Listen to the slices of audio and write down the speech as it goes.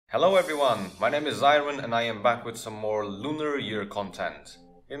Hello everyone, my name is Iron and I am back with some more Lunar Year content.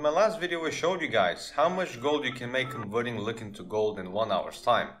 In my last video I showed you guys how much gold you can make converting luck into gold in 1 hour's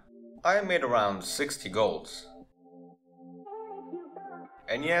time. I made around 60 golds.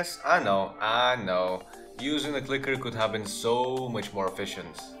 And yes, I know, using a clicker could have been so much more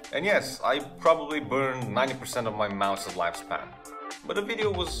efficient. And yes, I probably burned 90% of my mouse's lifespan. But the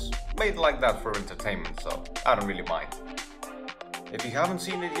video was made like that for entertainment, so I don't really mind. If you haven't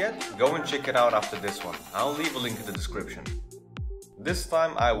seen it yet, go and check it out after this one. I'll leave a link in the description. This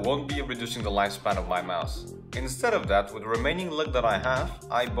time I won't be reducing the lifespan of my mouse. Instead of that, with the remaining luck that I have,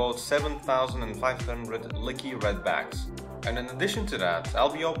 I bought 7,500 lucky red bags. And in addition to that,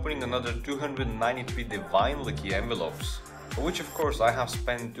 I'll be opening another 293 divine lucky envelopes, for which of course I have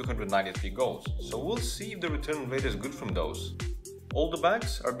spent 293 golds, so we'll see if the return rate is good from those. All the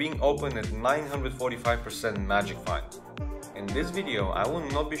bags are being opened at 945% magic find. In this video, I will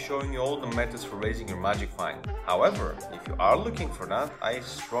not be showing you all the methods for raising your magic find. However, if you are looking for that, I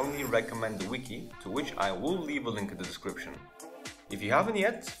strongly recommend the wiki, to which I will leave a link in the description. If you haven't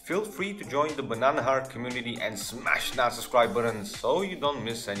yet, feel free to join the Banana Heart community and smash that subscribe button so you don't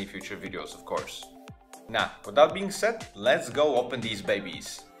miss any future videos, of course. Now, with that being said, let's go open these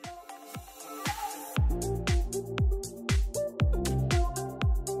babies.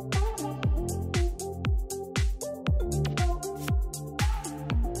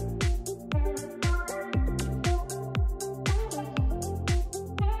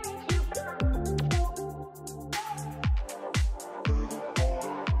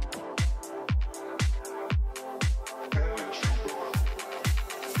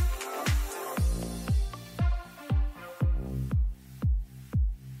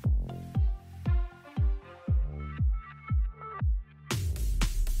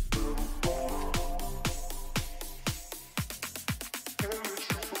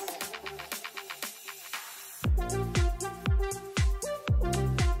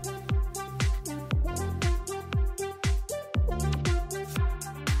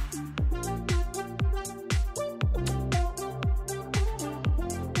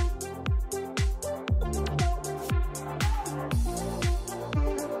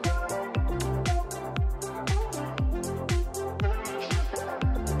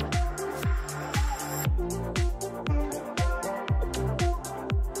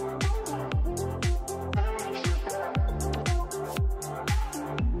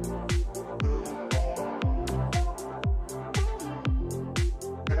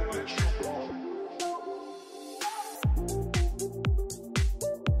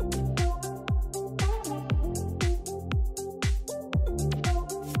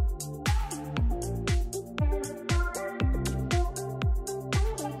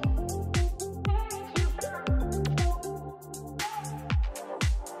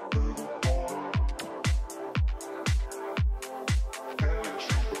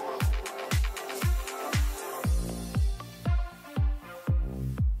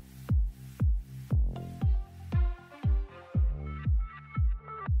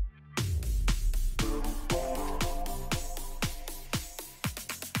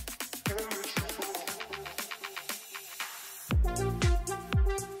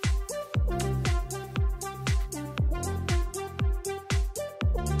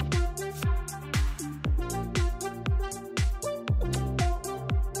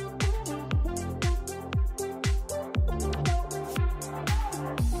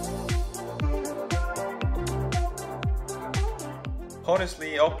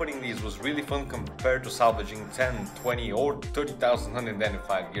 Honestly, opening these was really fun compared to salvaging 10, 20 or 30,000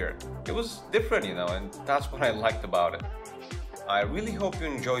 unidentified gear. It was different, you know, and that's what I liked about it. I really hope you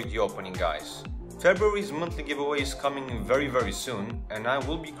enjoyed the opening, guys. February's monthly giveaway is coming very soon, and I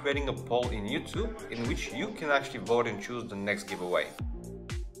will be creating a poll in YouTube in which you can actually vote and choose the next giveaway.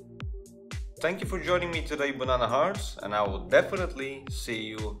 Thank you for joining me today, Banana Hearts, and I will definitely see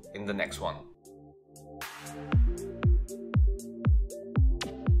you in the next one.